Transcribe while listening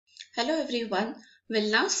Hello everyone, we'll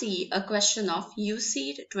now see a question of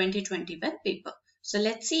UCEED 2021 paper. So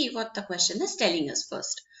let's see what the question is telling us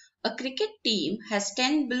first. A cricket team has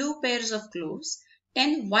 10 blue pairs of gloves,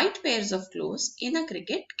 10 white pairs of gloves in a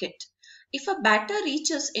cricket kit. If a batter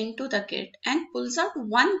reaches into the kit and pulls out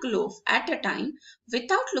one glove at a time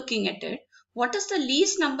without looking at it, what is the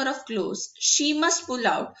least number of gloves she must pull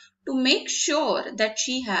out to make sure that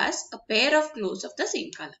she has a pair of gloves of the same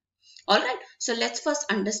color? Alright, so let's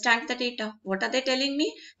first understand the data. What are they telling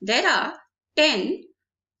me? There are 10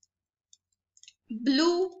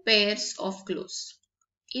 blue pairs of gloves.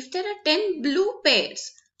 If there are 10 blue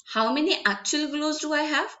pairs, how many actual gloves do I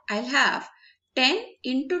have? I'll have 10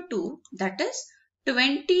 into 2, that is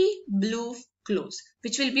 20 blue gloves,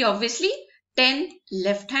 which will be obviously 10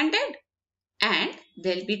 left-handed and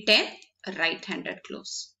there'll be 10 right-handed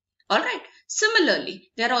gloves. Alright, similarly,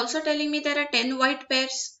 they're also telling me there are 10 white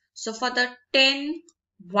pairs. So for the 10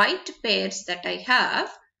 white pairs that I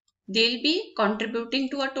have, they'll be contributing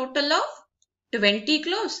to a total of 20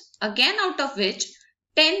 gloves. Again, out of which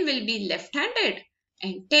 10 will be left-handed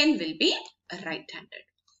and 10 will be right-handed.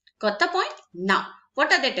 Got the point? Now,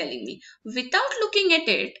 what are they telling me? Without looking at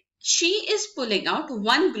it, she is pulling out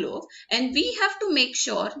one glove and we have to make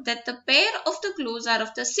sure that the pair of the gloves are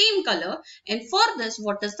of the same color, and for this,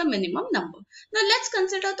 what is the minimum number? Now, let's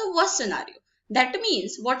consider the worst scenario. That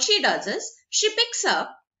means what she does is, she picks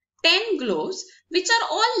up 10 gloves which are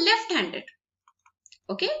all left-handed.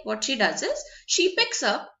 Okay, what she does is, she picks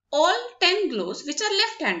up all 10 gloves which are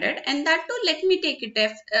left-handed, and that too, let me take it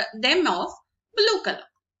them of blue color.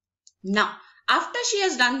 Now, after she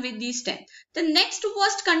has done with these 10, the next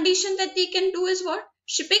worst condition that they can do is what?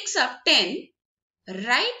 She picks up 10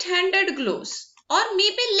 right-handed gloves or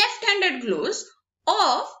maybe left-handed gloves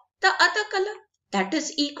of the other color. That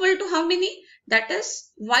is equal to how many? That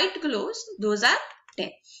is white gloves. Those are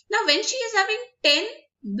 10. Now, when she is having 10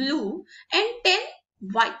 blue and 10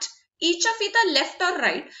 white, each of either left or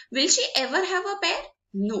right, will she ever have a pair?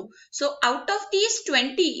 No. So, out of these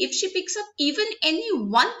 20, if she picks up even any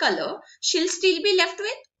one color, she'll still be left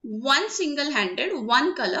with one single-handed,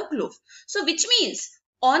 one color glove. So, which means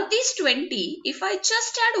on these 20, if I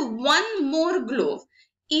just add one more glove,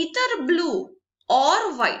 either blue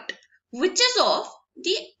or white, which is of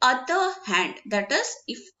the other hand, that is,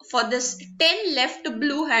 if for this 10 left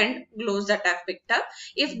blue hand gloves that I've picked up,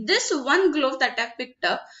 if this one glove that I've picked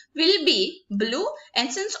up will be blue,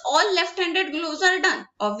 and since all left-handed gloves are done,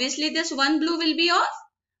 obviously this one blue will be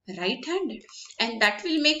of right-handed, and that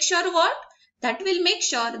will make sure what? That will make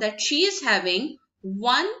sure that she is having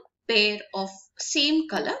one pair of same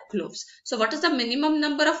color gloves. So what is the minimum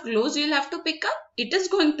number of gloves you'll have to pick up? It is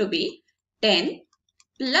going to be 10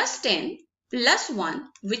 plus 1,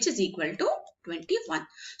 which is equal to 21.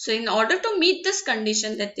 So in order to meet this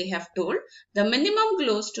condition that they have told, the minimum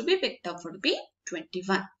gloves to be picked up would be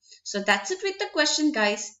 21. So that's it with the question,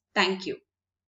 guys. Thank you.